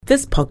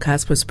This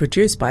podcast was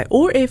produced by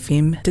OAR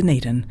FM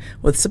Dunedin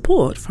with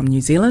support from New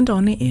Zealand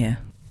On Air.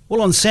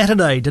 Well, on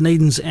Saturday,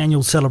 Dunedin's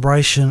annual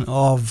celebration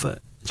of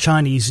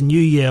Chinese New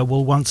Year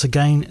will once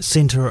again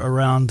centre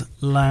around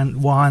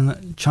Lan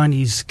Wan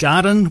Chinese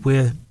Garden.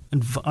 We're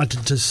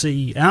invited to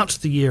see out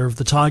the Year of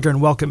the Tiger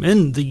and welcome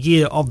in the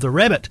Year of the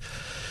Rabbit.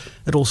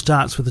 It all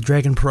starts with the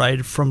Dragon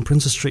Parade from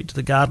Princess Street to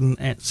the Garden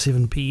at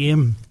 7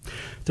 p.m.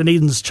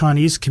 Dunedin's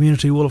Chinese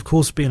community will of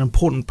course be an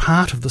important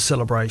part of the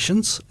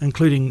celebrations,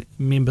 including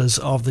members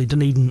of the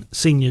Dunedin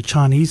Senior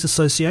Chinese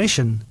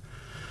Association.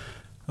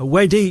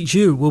 Wei Di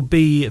Zhu will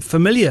be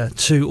familiar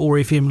to OAR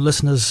FM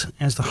listeners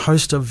as the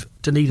host of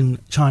Dunedin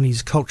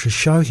Chinese Culture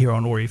Show here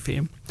on OAR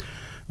FM.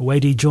 Wei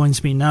Di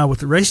joins me now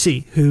with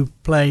Racy, who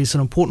plays an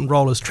important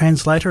role as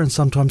translator and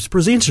sometimes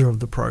presenter of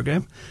the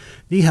program.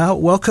 Ni hao,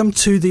 welcome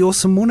to the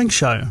Awesome Morning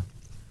Show.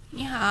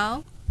 Ni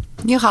hao.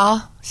 你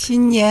好，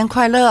新年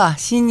快乐，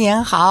新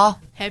年好。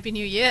 Happy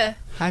New Year.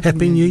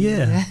 Happy New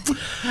Year.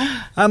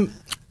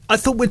 I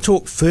thought we'd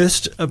talk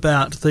first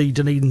about the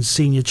Dunedin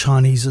Senior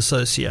Chinese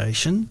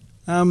Association.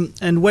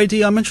 And Wei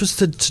Di, I'm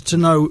interested to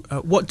know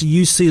what do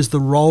you see as the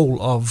role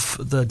of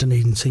the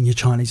Dunedin Senior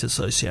Chinese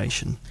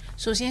Association?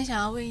 首先想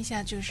要问一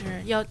下，就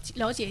是要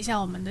了解一下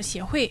我们的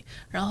协会，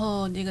然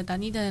后那个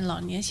Dunedin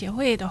老年协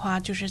会的话，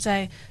就是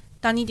在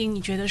Dunedin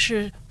你觉得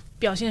是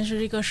表现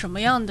是一个什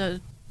么样的，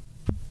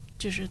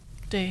就是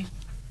对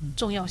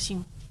重要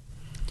性？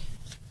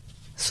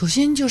首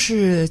先就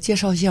是介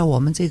绍一下我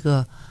们这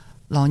个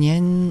老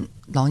年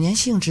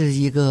性质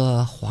一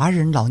个华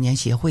人老年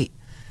协会，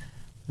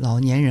老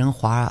年人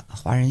华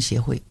人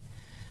协会。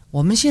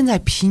我们现在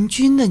平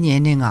均的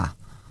年龄啊，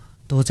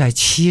都在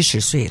70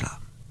岁了。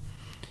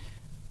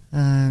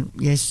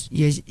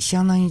也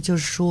相当于就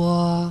是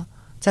说，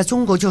在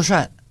中国就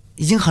算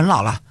已经很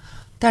老了，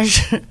但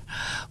是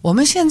我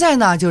们现在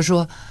呢，就是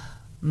说，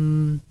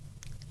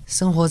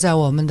生活在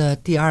我们的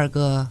第二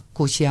个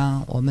故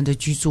乡，我们的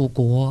居住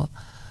国，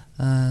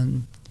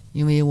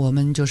因为我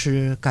们就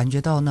是感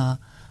觉到呢，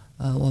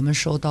我们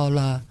受到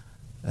了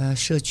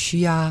社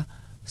区呀，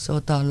受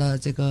到了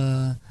这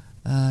个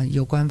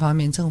有关方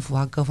面政府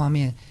啊各方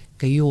面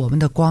给予我们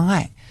的关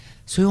爱，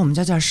所以我们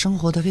在这儿生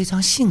活得非常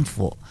幸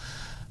福。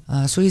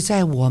所以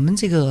在我们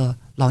这个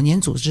老年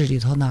组织里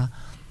头呢，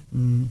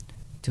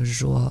就是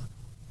说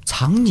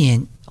常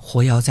年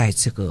活跃在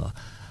这个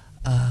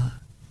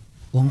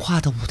文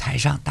化的舞台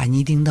上，打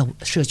尼丁的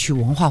社区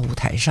文化舞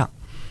台上。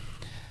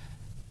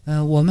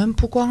我们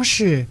不光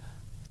是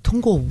通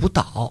过舞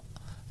蹈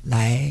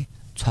来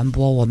传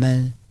播我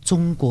们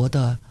中国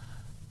的，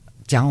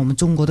讲我们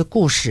中国的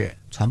故事，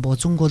传播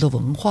中国的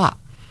文化。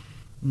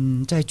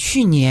在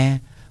去年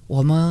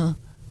我们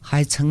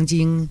还曾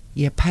经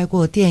也拍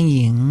过电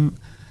影，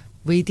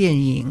微电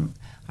影，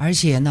而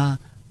且呢，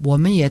我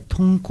们也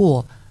通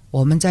过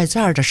我们在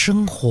这儿的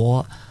生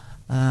活，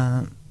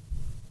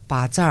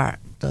把这儿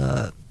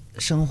的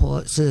生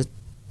活是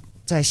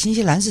在新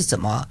西兰是怎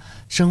么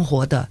生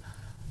活的，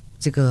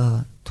这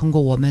个通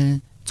过我们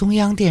中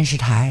央电视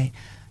台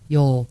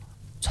又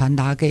传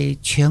达给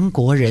全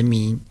国人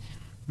民，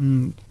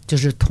就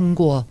是通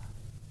过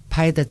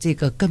拍的这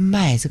个根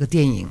脉这个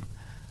电影，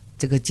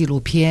这个纪录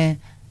片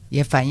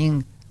也反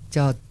映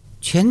叫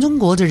全中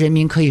国的人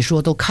民可以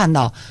说都看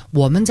到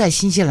我们在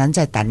新西兰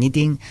在丹尼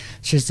丁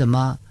是怎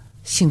么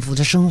幸福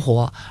的生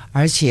活，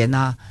而且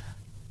呢，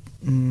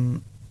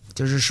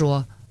就是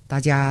说大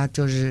家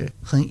就是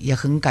也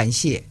很感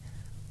谢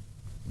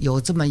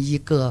有这么一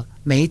个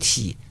媒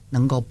体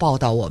能够报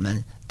道我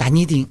们丹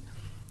尼丁，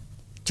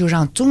就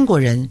让中国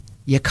人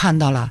也看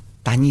到了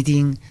丹尼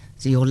丁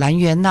有兰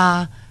园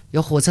呐，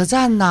有火车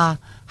站呐，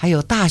还有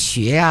大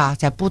学啊，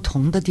在不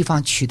同的地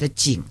方取的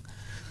景。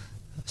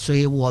所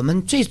以我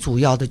们最主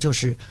要的就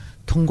是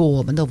通过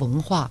我们的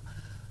文化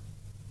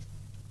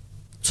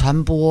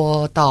传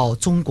播到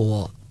中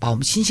国，把我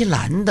们新西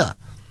兰的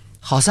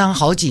好山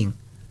好景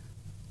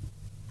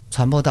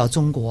传播到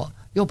中国，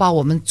又把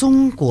我们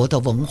中国的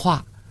文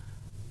化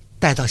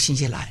带到新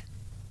西兰。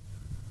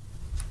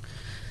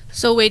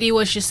 So Wei Di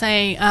was just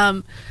saying,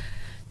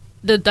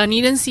 the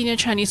Dunedin Senior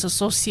Chinese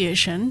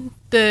Association,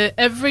 the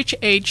average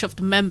age of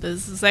the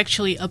members is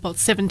actually about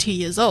 70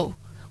 years old,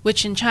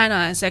 which in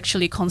China is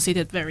actually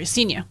considered very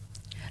senior.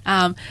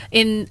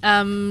 In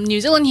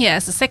New Zealand here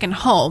as a second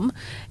home,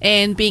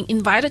 and being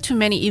invited to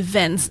many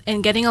events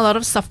and getting a lot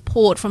of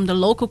support from the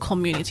local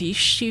community,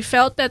 she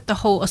felt that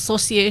the whole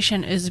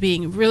association is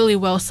being really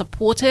well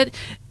supported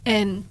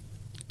and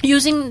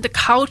using the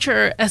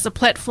culture as a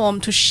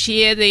platform to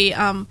share the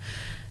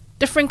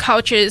different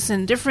cultures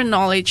and different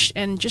knowledge,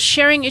 and just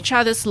sharing each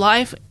other's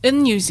life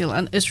in New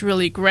Zealand is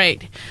really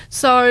great.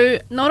 So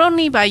not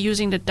only by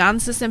using the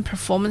dances and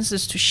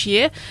performances to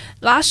share,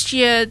 last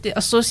year the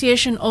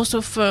association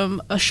also filmed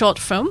a short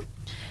film,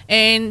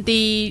 and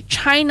the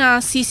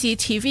China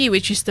CCTV,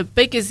 which is the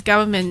biggest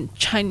government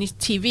Chinese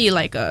TV,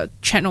 like a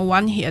Channel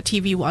 1 here,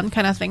 TV1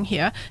 kind of thing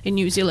here in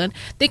New Zealand,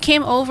 they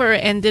came over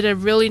and did a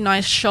really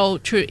nice show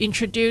to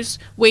introduce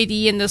Wei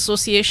Di and the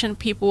association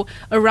people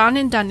around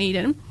in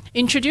Dunedin,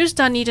 introduce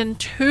Dunedin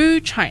to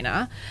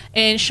China,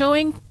 and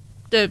showing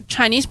the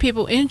Chinese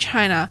people in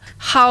China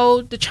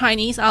how the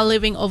Chinese are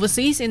living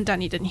overseas in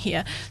Dunedin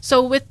here.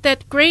 So with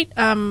that great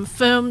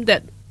film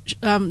that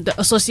the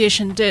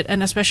association did,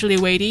 and especially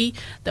Wadey,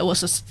 that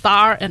was a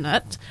star in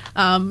it,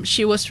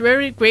 she was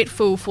very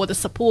grateful for the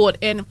support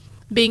and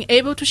being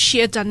able to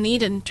share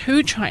Dunedin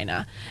to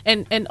China.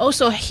 And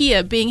also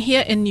being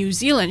here in New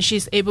Zealand,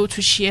 she's able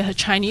to share her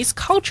Chinese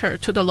culture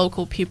to the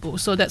local people.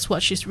 So that's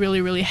what she's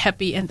really, really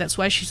happy, and that's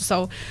why she's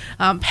so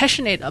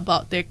passionate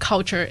about their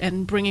culture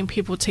and bringing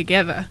people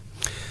together.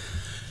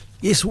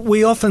 Yes,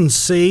 we often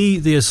see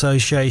the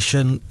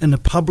association in a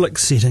public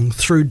setting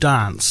through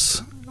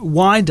dance.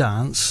 Why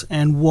dance,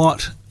 and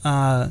what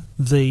are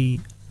the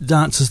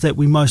dances that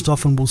we most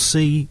often will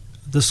see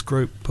this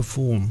group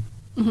perform?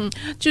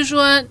 就是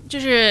说，就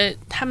是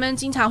他们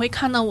经常会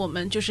看到我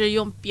们，就是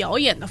用表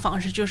演的方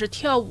式，就是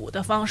跳舞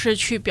的方式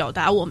去表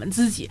达我们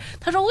自己。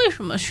他说为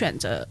什么选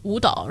择舞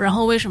蹈，然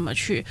后为什么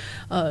去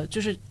就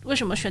是为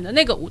什么选择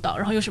那个舞蹈，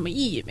然后有什么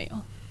意义没有？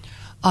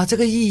啊，这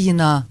个意义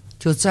呢，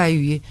就在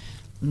于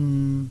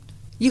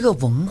一个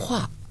文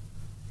化，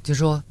就是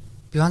说，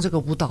比方这个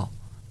舞蹈，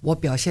我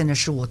表现的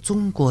是我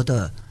中国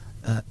的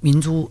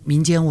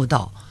民间舞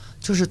蹈，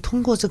就是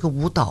通过这个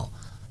舞蹈。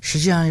实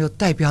际上又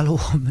代表了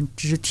我们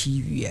肢体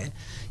语言，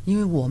因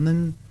为我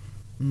们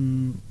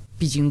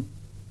毕竟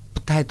不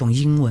太懂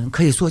英文，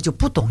可以说就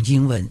不懂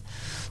英文，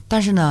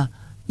但是呢，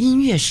音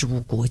乐是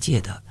无国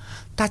界的，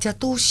大家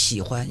都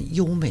喜欢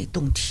优美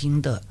动听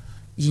的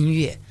音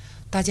乐，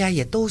大家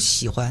也都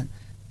喜欢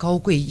高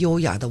贵优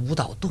雅的舞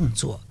蹈动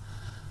作。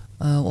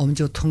我们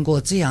就通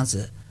过这样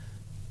子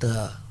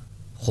的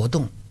活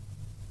动，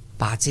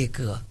把这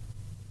个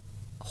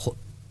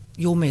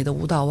优美的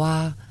舞蹈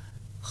啊，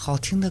好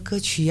听的歌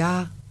曲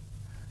呀，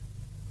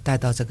带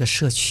到这个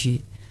社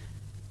区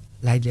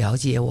来了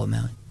解我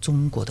们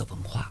中国的文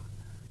化，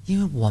因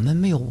为我们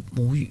没有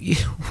母语，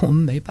我们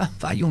没办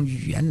法用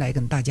语言来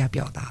跟大家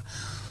表达。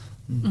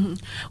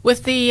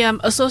With the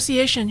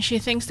association, she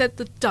thinks that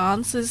the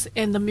dances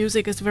and the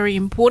music is very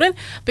important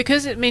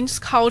because it means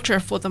culture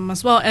for them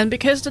as well. And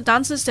because the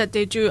dances that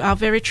they do are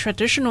very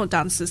traditional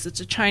dances, it's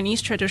a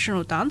Chinese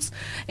traditional dance,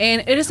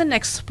 and it is an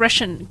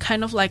expression,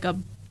 kind of like a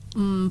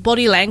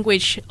body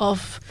language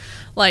of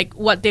like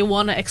what they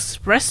want to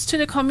express to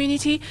the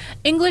community.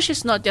 English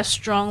is not their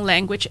strong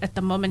language at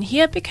the moment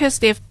here because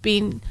they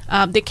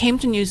came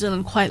to New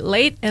Zealand quite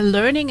late, and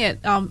learning it,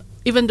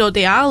 even though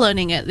they are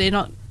learning it, they're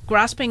not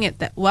grasping it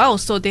that well.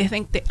 So they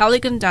think the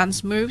elegant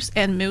dance moves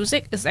and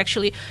music is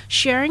actually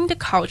sharing the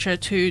culture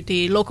to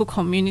the local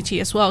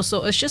community as well.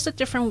 So it's just a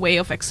different way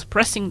of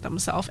expressing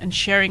themselves and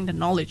sharing the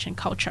knowledge and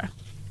culture.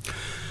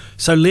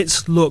 So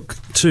let's look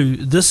to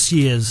this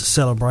year's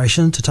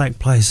celebration to take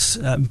place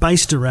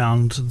based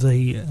around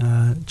the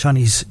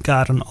Chinese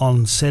Garden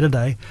on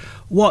Saturday.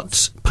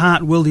 What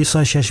part will the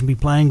association be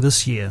playing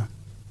this year?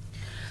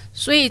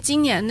 所以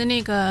今年的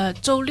那个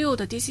周六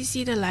的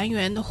DCC 的来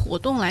源的活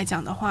动来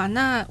讲的话，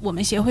那我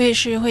们协会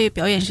是会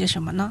表演些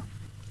什么呢？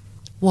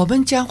我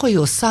们将会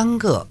有3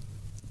个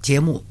节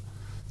目，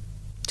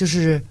就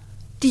是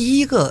第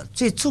一个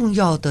最重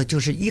要的就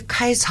是一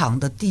开场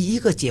的第一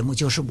个节目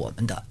就是我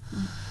们的。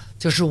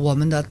就是我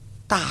们的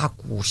大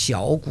鼓、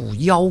小鼓、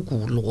腰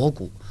鼓、锣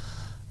鼓。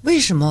为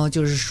什么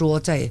就是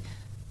说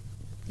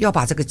要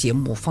把这个节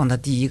目放到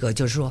第一个？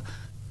就是说，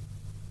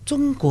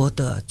中国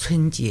的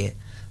春节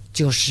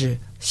就是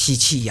喜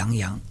气洋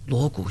洋、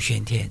锣鼓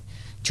喧天，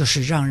就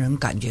是让人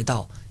感觉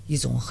到一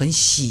种很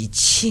喜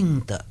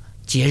庆的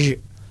节日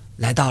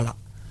来到了。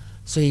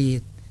所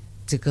以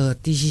这个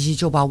DCC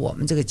就把我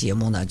们这个节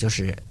目呢，就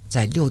是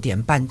在6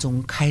点半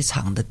钟开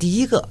场的第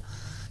一个。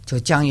就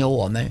将由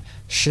我们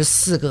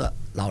14个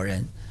老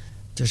人，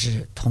就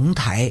是同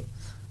台，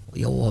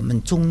由我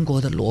们中国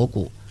的锣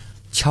鼓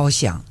敲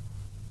响，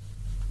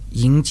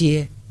迎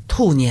接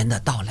兔年的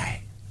到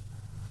来。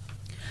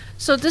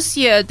So this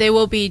year they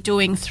will be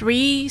doing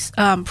 3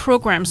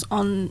 programs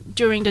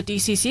during the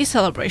DCC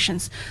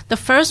celebrations. The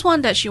first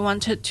one that she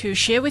wanted to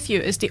share with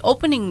you is the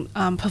opening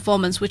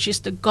performance, which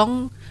is the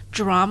gong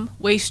drum,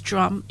 waist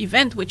drum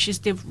event, which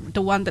is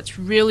the one that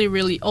really,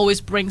 really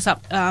always brings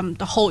up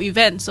the whole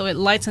event. So it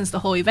lightens the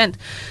whole event.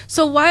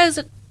 So why is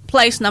it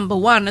place number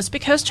 1 is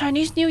because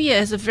Chinese New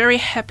Year is a very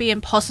happy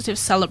and positive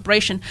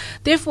celebration.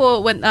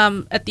 Therefore, when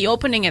at the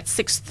opening at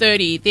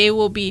 6:30, there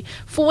will be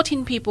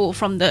 14 people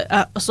from the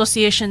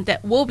association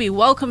that will be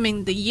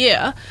welcoming the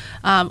year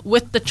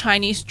with the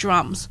Chinese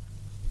drums.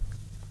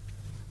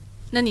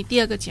 那你第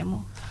二个节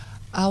目？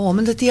我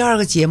们的第二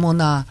个节目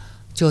呢，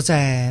就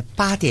在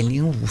8点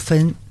05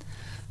分。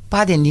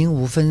8点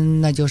05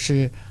分，那就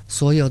是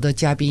所有的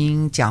嘉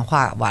宾讲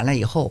话完了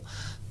以后，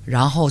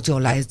然后就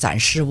来展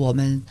示我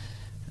们。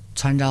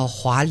穿着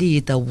华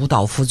丽的舞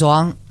蹈服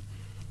装，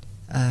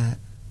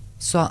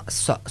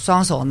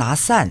双手拿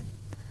扇，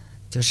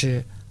就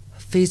是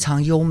非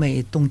常优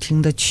美动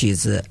听的曲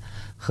子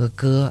和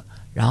歌，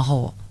然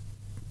后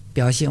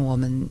表现我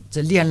们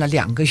这练了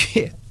2个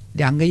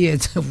月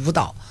的舞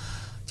蹈，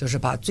就是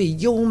把最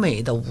优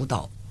美的舞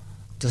蹈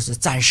就是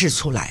展示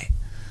出来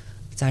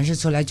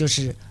就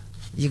是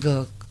一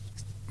个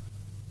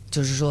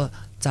就是说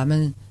咱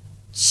们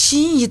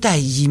新一代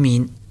移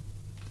民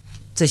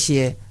这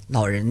些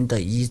老人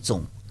的一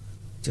种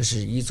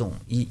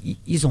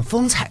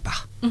风采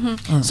吧。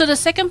So the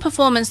second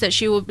performance that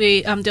she will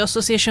be, the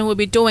association will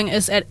be doing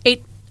is at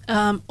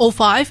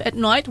 8:05 at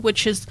night,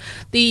 which is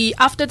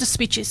after the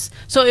speeches.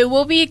 So it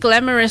will be a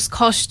glamorous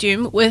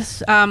costume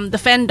with the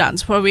fan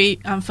dance. Probably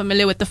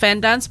familiar with the fan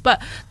dance, but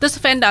this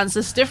fan dance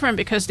is different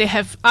because they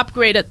have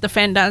upgraded the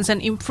fan dance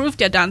and improved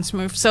their dance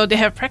move. So they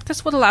have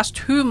practiced for the last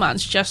 2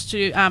 months just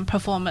to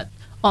perform it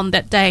on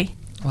that day.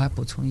 我还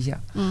补充一下，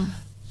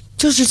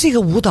就是这个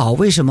舞蹈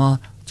为什么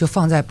就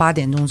放在8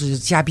点钟，就是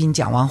嘉宾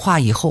讲完话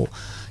以后，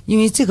因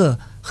为这个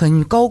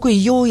很高贵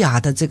优雅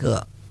的这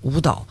个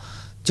舞蹈，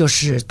就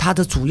是它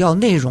的主要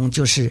内容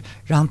就是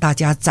让大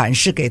家展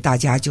示给大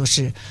家，就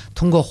是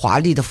通过华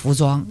丽的服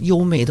装、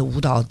优美的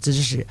舞蹈姿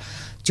势，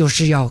就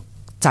是要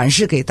展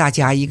示给大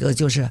家一个，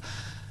就是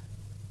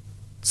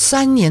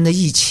3年的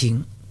疫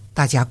情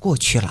大家过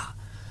去了，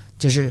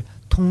就是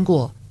通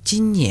过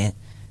今年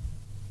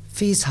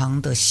非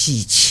常的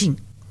喜庆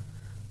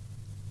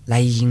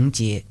来迎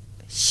接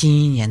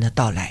新一年的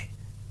到来。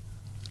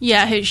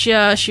Yeah,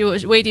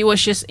 Weidi was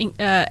just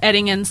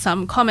adding in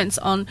some comments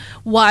on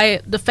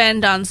why the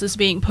fan dance is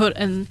being put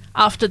in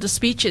after the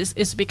speeches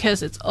is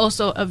because it's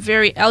also a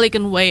very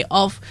elegant way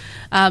of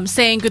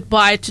saying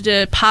goodbye to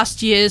the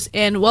past years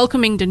and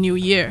welcoming the new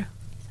year.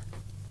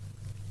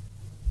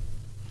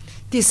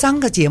 第3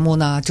个节目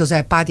呢，就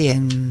在8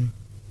点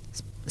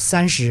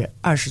30、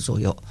20左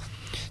右，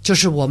就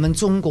是我们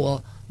中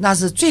国那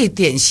是最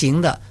典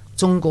型的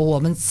中国我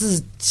们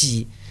自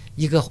己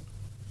一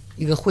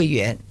个会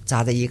员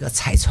扎的一个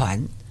彩船，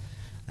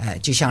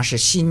就像是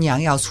新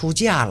娘要出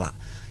嫁了，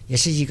也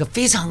是一个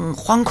非常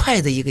欢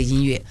快的一个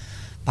音乐，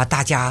把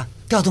大家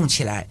调动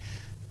起来。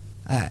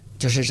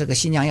就是这个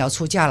新娘要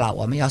出嫁了，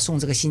我们要送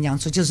这个新娘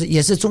出，就是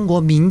也是中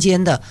国民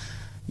间的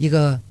一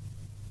个，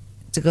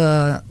这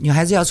个女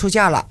孩子要出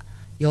嫁了，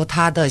由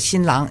她的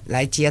新郎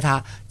来接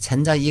她，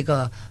乘着一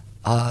个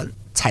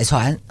彩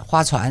船、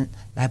花船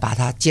来把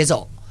她接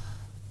走，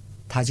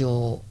她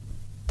就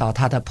到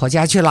她的婆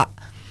家去了。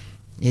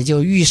也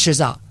就预示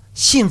着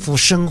幸福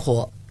生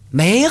活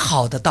美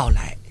好的到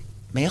来，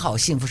美好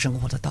幸福生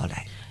活的到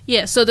来。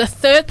Yeah, so the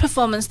third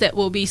performance that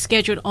will be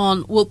scheduled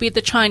on will be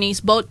the Chinese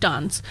boat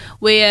dance,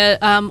 where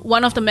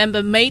one of the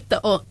members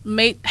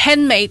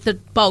handmade the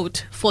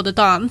boat for the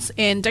dance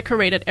and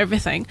decorated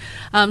everything.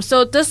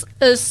 So this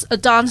is a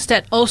dance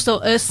that also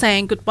is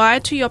saying goodbye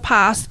to your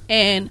past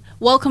and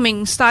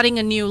welcoming, starting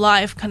a new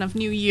life, kind of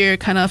new year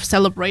kind of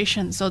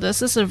celebration. So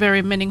this is a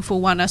very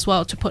meaningful one as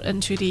well to put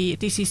into the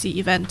DCC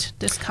event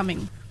this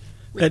coming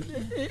week.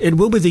 It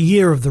will be the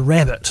year of the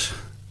rabbit.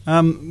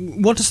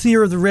 What does the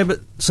year of the rabbit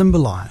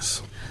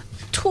symbolize?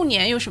 兔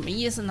年有什么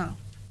意思呢？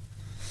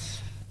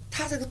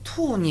它这个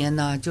兔年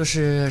呢，就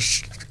是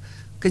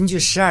根据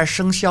12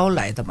生肖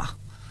来的嘛。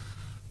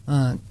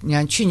你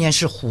看去年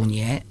是虎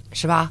年，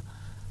是吧？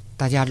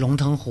大家龙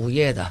腾虎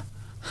跃的，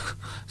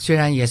虽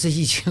然也是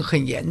疫情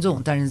很严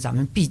重，但是咱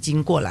们必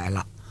经过来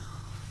了。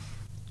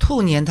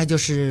兔年它就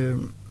是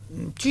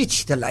具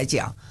体的来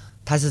讲，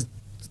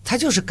它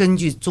就是根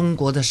据中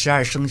国的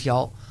12生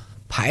肖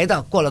排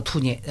的，过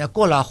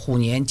了虎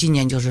年，今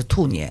年就是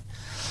兔年。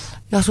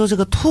要说这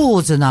个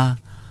兔子呢，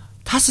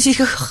它是一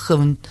个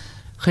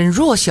很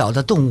弱小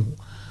的动物，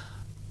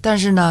但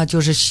是呢，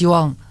就是希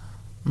望，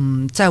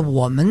在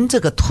我们这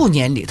个兔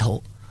年里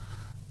头，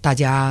大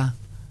家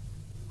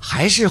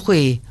还是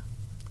会，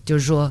就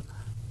是说，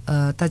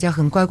大家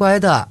很乖乖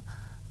的，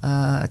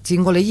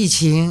经过了疫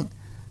情，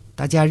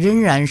大家仍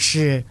然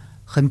是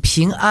很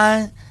平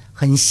安、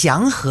很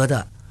祥和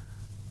的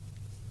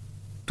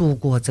度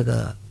过这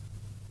个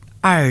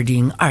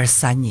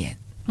2023年。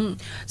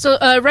So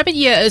rabbit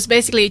year is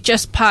basically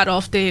just part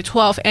of the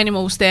 12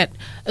 animals that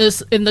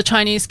is in the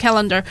Chinese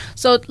calendar.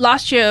 So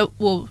last year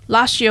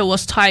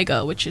was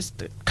tiger, which is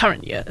the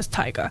current year is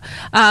tiger.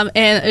 And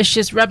it's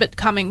just rabbit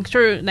coming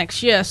through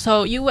next year.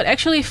 So you would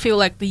actually feel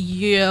like the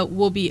year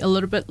will be a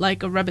little bit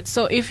like a rabbit.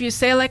 So if you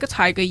say like a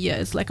tiger year,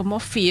 it's like a more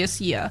fierce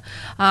year.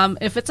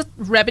 If it's a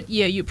rabbit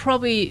year, you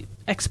probably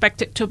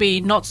expect it to be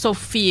not so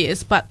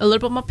fierce, but a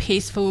little bit more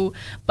peaceful,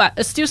 but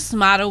a still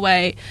smarter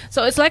way.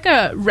 So it's like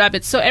a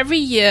rabbit. So every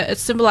year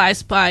it's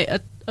symbolized by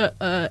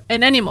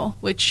an animal,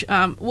 which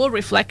will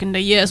reflect in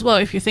the year as well,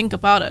 if you think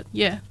about it.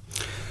 Yeah.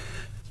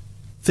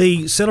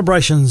 The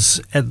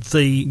celebrations at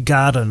the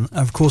garden,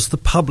 of course, the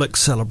public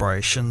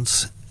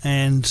celebrations,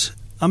 and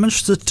I'm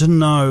interested to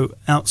know,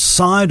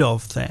 outside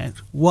of that,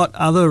 what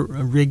other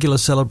regular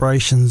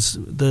celebrations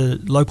the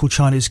local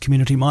Chinese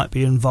community might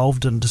be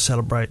involved in to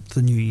celebrate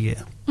the new year.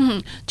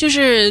 就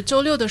是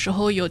周六的时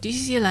候有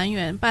DCC 兰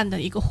园办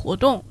的一个活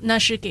动，那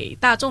是给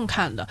大众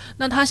看的。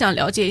那他想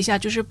了解一下，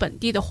就是本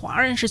地的华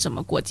人是怎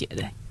么过节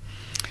的。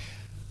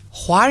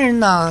华人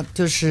呢，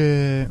就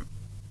是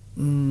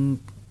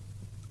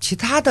其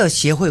他的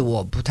协会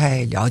我不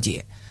太了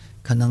解，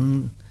可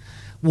能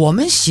我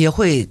们协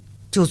会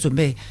就准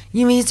备，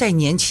因为在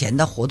年前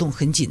的活动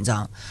很紧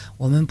张，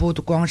我们不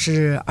光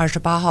是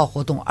28号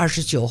活动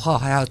，29号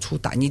还要出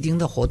打尼丁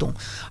的活动，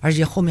而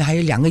且后面还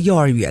有2个幼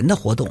儿园的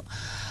活动，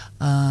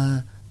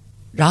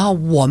然后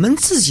我们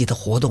自己的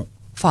活动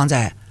放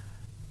在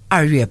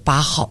2月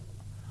8号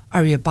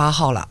，2月8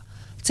号了。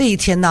这一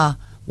天呢，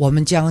我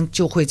们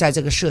就会在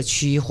这个社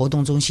区活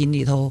动中心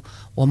里头，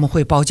我们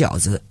会包饺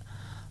子，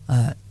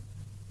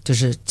就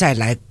是再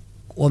来，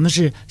我们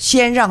是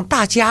先让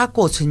大家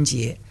过春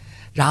节，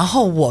然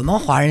后我们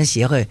华人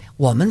协会，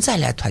我们再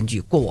来团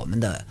聚过我们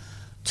的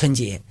春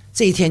节。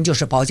这一天就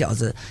是包饺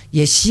子，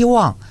也希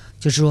望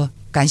就是说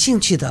感兴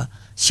趣的、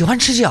喜欢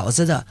吃饺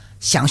子的、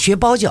想学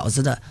包饺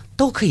子的，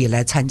都可以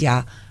来参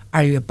加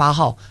2月8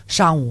号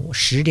上午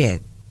10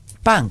点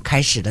半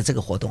开始的这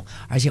个活动。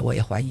而且我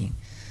也欢迎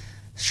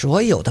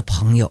所有的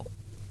朋友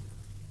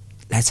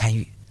来参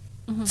与，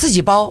自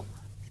己包、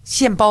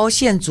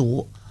现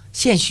煮、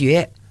现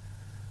学、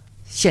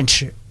现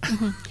吃。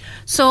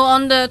So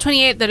on the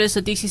 28th, there is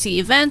a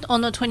DCC event.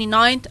 On the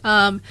 29th,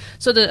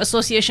 so the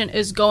association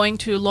is going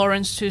to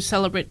Lawrence to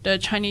celebrate the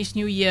Chinese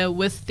New Year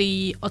with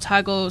the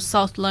Otago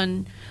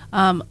Southland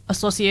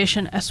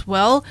Association as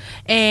well.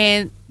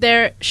 And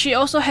she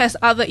also has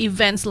other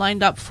events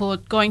lined up for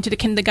going to the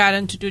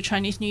kindergarten to do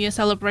Chinese New Year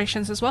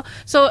celebrations as well.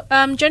 So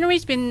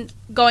January's been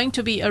going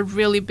to be a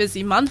really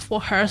busy month for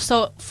her.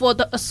 So for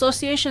the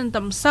association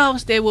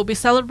themselves, they will be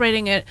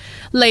celebrating it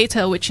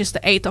later, which is the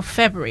 8th of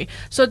February.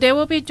 So they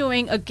will be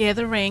doing a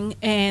gathering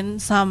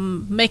and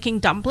some making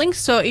dumplings.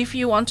 So if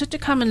you wanted to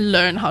come and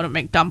learn how to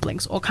make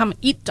dumplings or come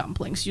eat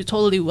dumplings, you're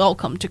totally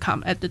welcome to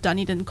come at the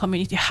Dunedin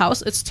Community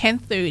House. It's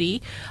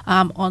 10:30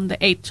 on the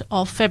 8th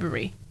of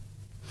February.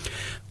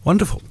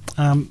 Wonderful.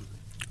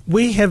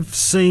 We have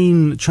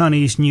seen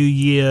Chinese New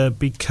Year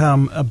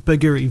become a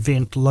bigger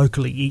event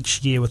locally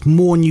each year with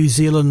more New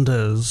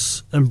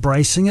Zealanders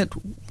embracing it.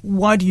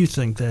 Why do you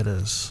think that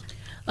is?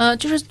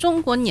 就是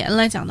中国年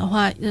来讲的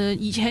话，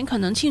以前可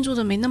能庆祝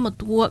的没那么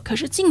多，可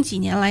是近几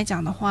年来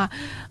讲的话，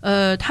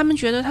他们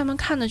觉得他们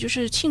看的就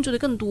是庆祝的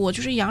更多，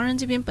就是洋人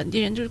这边本地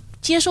人就是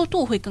接受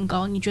度会更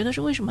高。你觉得是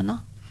为什么呢？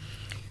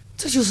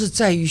这就是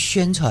在于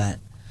宣传。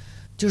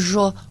就是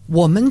说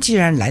我们既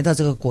然来到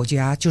这个国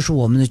家，就是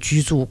我们的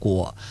居住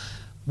国，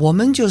我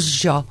们就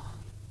是要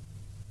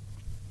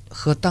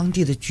和当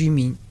地的居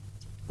民，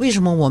为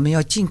什么我们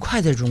要尽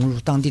快的融入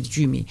当地的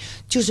居民，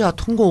就是要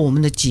通过我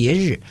们的节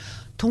日，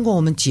通过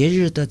我们节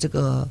日的这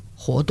个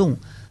活动，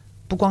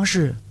不光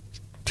是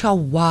跳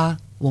舞啊、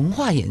文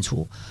化演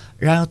出，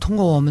然后通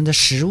过我们的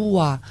食物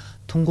啊，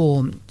通过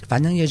我们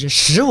反正也是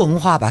食文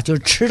化吧，就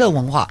是吃的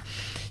文化，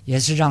也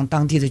是让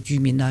当地的居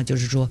民呢，就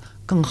是说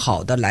更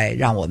好的来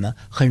让我们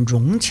很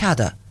融洽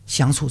的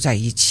相处在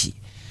一起。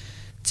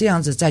这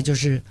样子再就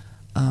是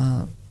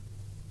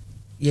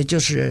也就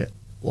是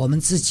我们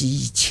自己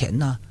以前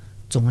呢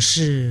总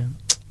是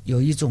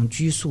有一种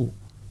拘束，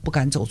不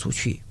敢走出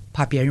去，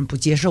怕别人不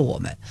接受我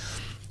们。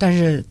但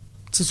是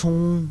自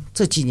从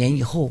这几年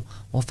以后，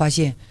我发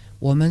现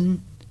我们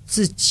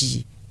自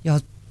己要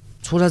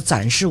除了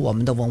展示我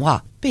们的文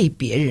化被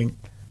别人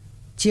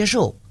接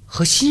受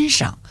和欣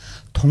赏，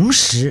同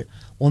时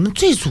我们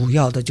最主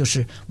要的就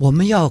是我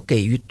们要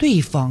给予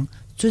对方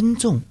尊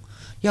重，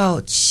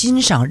要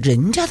欣赏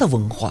人家的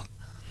文化，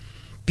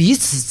彼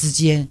此之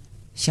间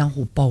相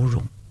互包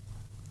容，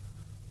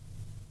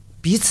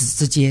彼此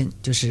之间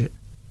就是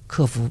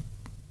克服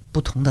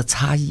不同的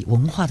差异，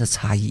文化的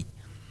差异，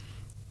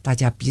大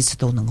家彼此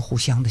都能互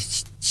相的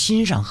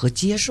欣赏和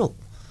接受。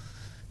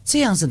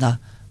这样子呢，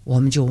我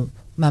们就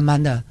慢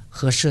慢的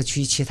和社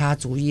区其他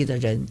族裔的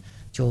人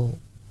就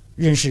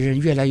认识人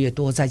越来越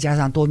多，再加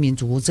上多民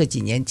族这几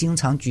年经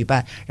常举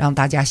办让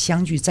大家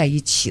相聚在一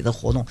起的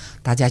活动，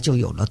大家就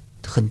有了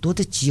很多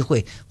的机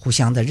会互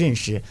相的认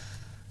识，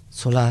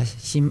除了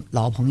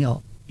老朋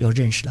友，又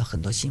认识了很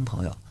多新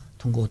朋友，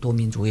通过多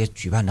民族也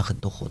举办了很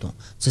多活动，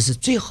这是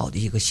最好的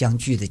一个相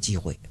聚的机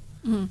会。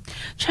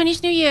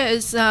Chinese New Year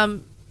is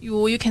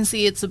you can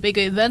see it's a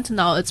bigger event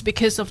now. It's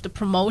because of the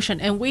promotion.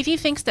 And Weidi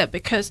thinks that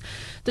because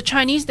the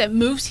Chinese that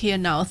moves here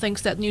now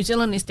thinks that New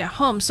Zealand is their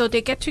home, so they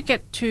get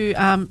to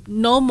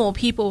know more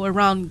people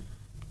around,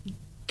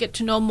 get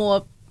to know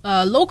more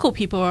local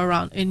people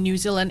around in New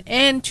Zealand,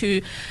 and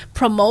to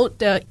promote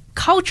the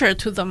culture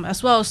to them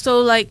as well.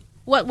 So like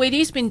what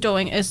Weidi's been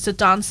doing is the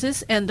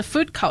dances and the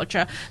food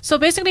culture. So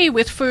basically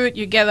with food,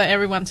 you gather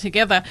everyone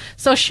together.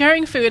 So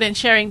sharing food and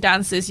sharing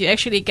dances, you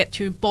actually get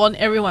to bond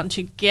everyone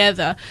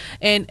together.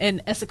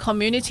 And as a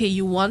community,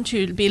 you want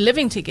to be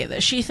living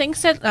together. She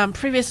thinks that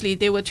previously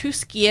they were too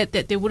scared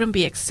that they wouldn't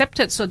be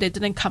accepted, so they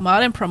didn't come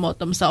out and promote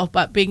themselves.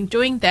 But being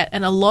doing that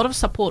and a lot of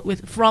support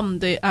from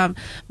the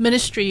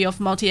Ministry of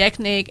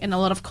Multi-Ethnic and a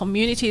lot of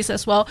communities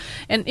as well.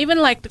 And even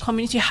like the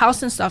community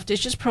house and stuff, they're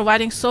just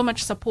providing so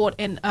much support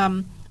and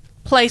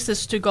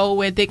places to go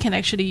where they can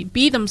actually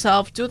be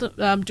themselves,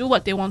 do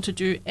what they want to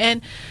do,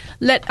 and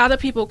let other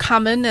people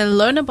come in and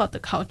learn about the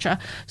culture.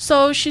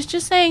 So she's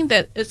just saying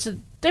that it's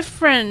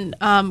different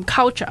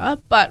culture,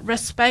 but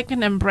respect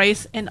and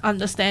embrace and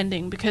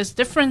understanding, because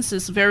difference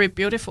is very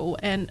beautiful,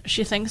 and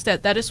she thinks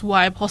that that is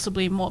why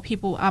possibly more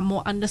people are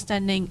more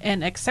understanding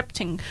and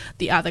accepting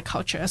the other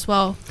culture as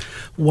well.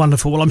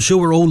 Wonderful. Well, I'm sure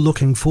we're all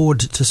looking forward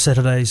to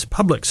Saturday's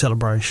public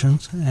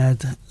celebrations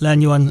at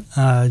Lanyuan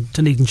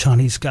Dunedin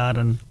Chinese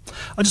Garden.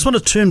 I just want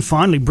to turn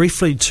finally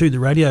briefly to the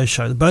radio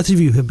show. Both of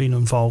you have been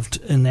involved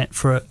in that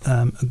for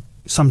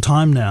some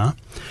time now.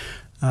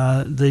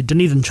 The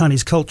Dunedin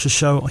Chinese Culture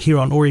Show here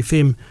on OAR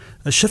FM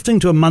is shifting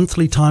to a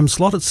monthly time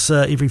slot. It's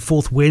every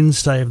fourth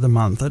Wednesday of the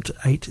month at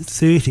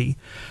 8:30.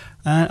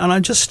 And I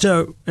just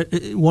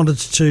wanted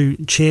to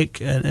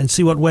check and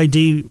see what Wei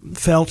Di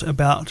felt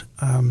about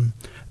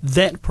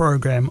that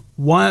program,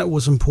 why it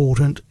was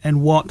important,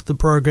 and what the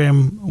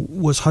program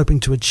was hoping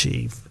to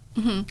achieve.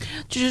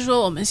 就是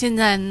说我们现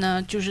在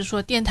呢，就是说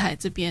电台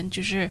这边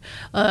就是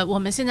我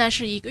们现在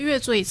是1个月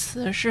做一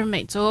次，是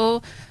每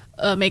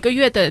个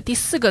月的第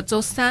4个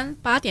周三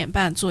8点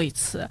半做一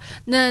次。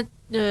那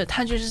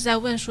他就是在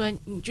问说，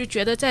你就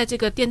觉得在这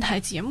个电台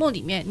节目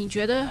里面，你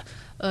觉得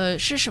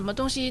是什么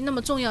东西那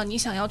么重要？你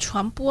想要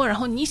传播，然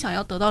后你想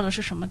要得到的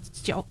是什么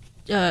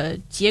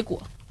结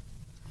果？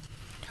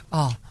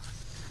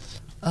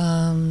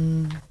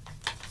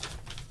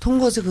通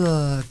过这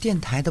个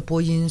电台的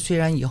播音，虽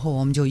然以后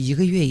我们就1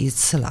个月一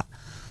次了，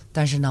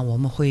但是呢，我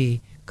们会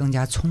更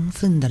加充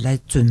分的来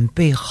准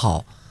备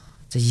好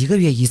这1个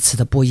月一次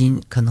的播音，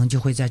可能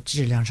就会在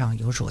质量上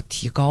有所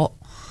提高。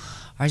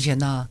而且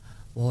呢，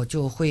我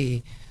就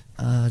会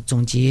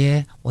总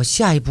结我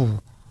下一步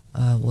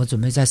我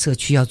准备在社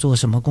区要做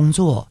什么工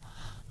作，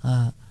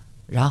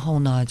然后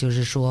呢，就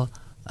是说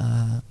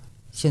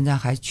现在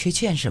还缺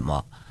欠什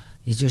么，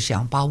也就是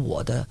想把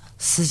我的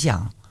思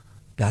想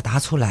表达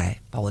出来，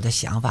把我的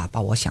想法，把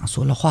我想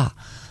说的话，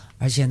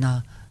而且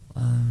呢，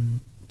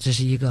这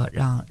是一个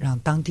让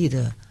当地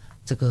的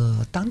这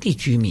个当地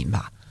居民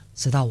吧，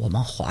知道我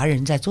们华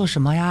人在做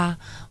什么呀，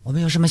我们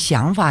有什么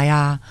想法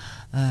呀，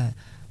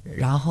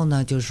然后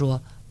呢，就是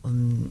说，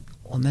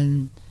我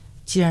们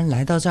既然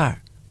来到这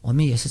儿，我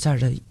们也是这儿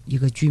的一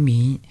个居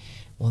民，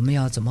我们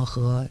要怎么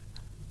和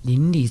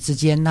邻里之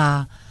间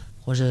呐，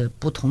或者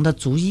不同的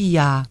族裔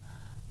呀，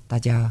大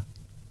家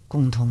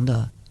共同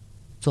的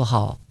做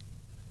好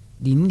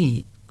邻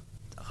里，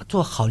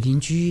做好邻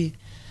居，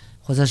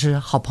或者是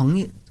好朋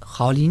友、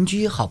好邻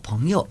居、好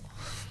朋友。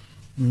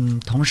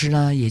同时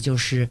呢，也就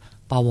是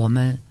把我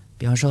们，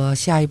比方说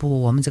下一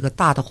步我们这个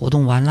大的活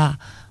动完了，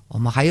我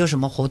们还有什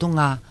么活动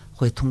啊？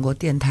会通过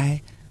电台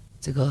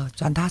这个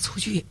转达出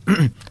去，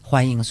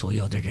欢迎所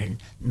有的人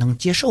能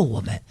接受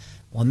我们，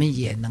我们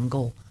也能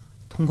够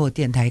通过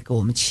电台给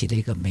我们起了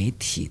一个媒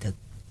体的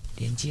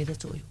连接的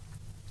作用。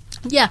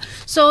Yeah,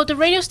 so the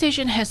radio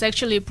station has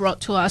actually brought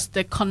to us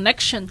the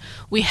connection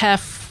we have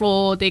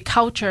for the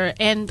culture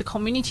and the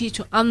community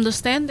to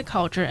understand the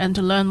culture and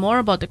to learn more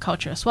about the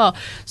culture as well.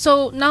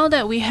 So now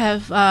that we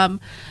have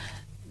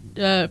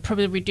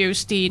probably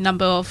reduced the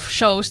number of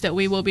shows that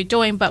we will be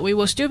doing, but we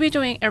will still be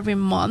doing every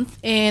month,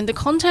 and the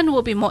content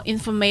will be more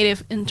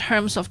informative in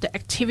terms of the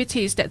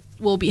activities that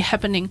will be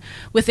happening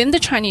within the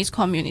Chinese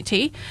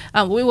community.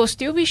 We will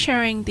still be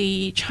sharing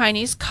the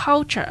Chinese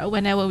culture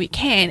whenever we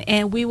can,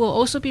 and we will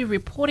also be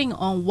reporting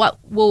on what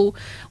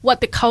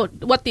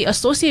the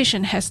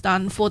association has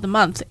done for the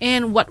month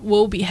and what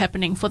will be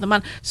happening for the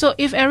month. So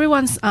if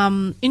everyone's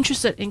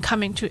interested in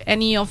coming to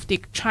any of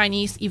the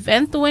Chinese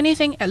event or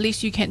anything, at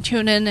least you can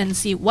tune in and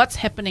see what's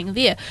happening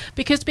there,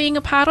 because being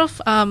a part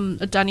of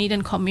a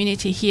Dunedin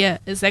community here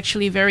is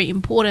actually very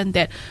important,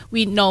 that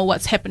we know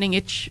what's happening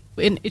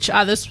in each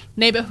other's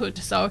neighborhood.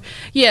 So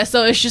yeah,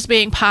 so it's just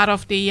being part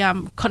of the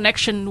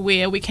connection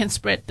where we can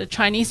spread the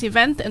Chinese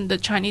event and the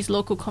Chinese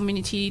local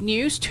community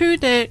news to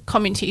the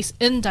communities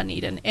in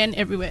Dunedin and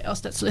everywhere else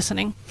that's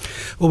listening.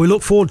 Well, we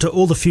look forward to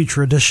all the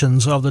future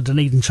editions of the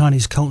Dunedin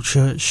Chinese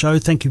Culture Show.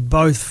 Thank you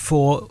both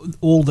for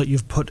all that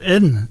you've put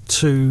in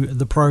to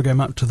the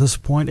program up to this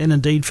point, and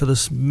indeed for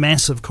this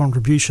massive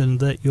contribution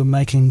that you're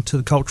making to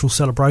the cultural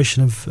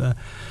celebration of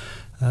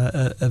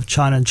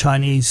China and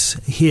Chinese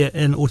here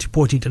in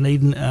Ōtepoti,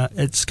 Dunedin.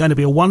 It's going to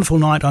be a wonderful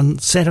night on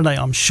Saturday,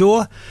 I'm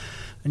sure,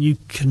 and you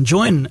can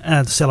join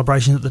the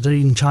celebration at the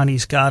Dunedin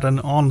Chinese Garden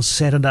on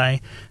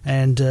Saturday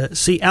and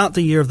see out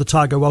the Year of the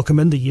Tiger, welcome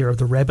in the Year of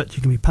the Rabbit.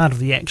 You can be part of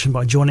the action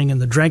by joining in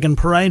the Dragon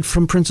Parade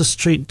from Princess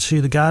Street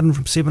to the garden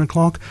from 7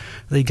 o'clock.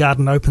 The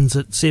garden opens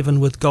at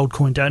 7 with gold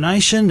coin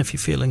donation. If you're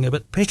feeling a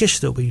bit peckish,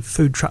 there'll be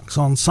food trucks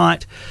on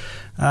site.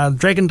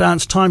 Dragon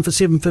dance time for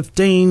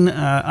 7:15,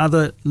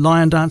 other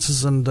lion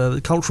dances and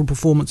the cultural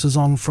performances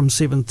on from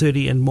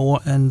 7:30 and more,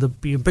 and there'll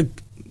be a big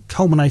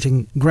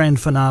culminating grand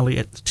finale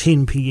at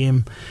 10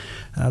 p.m.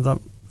 The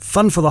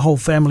fun for the whole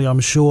family, I'm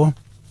sure.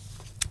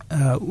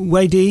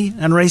 Wei Di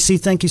and Racy,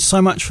 thank you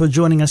so much for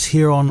joining us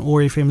here on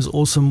OAR FM's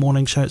Awesome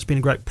Morning Show. It's been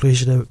a great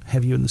pleasure to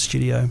have you in the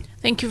studio.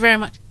 Thank you very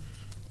much.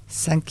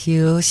 Thank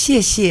you,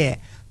 谢谢，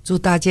祝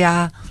大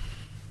家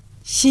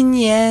新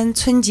年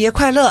春节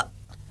快乐。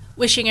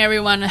Wishing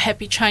everyone a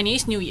happy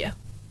Chinese New Year.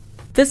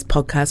 This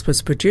podcast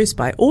was produced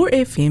by OAR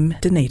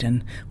FM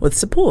Dunedin with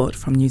support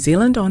from New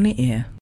Zealand On the Air.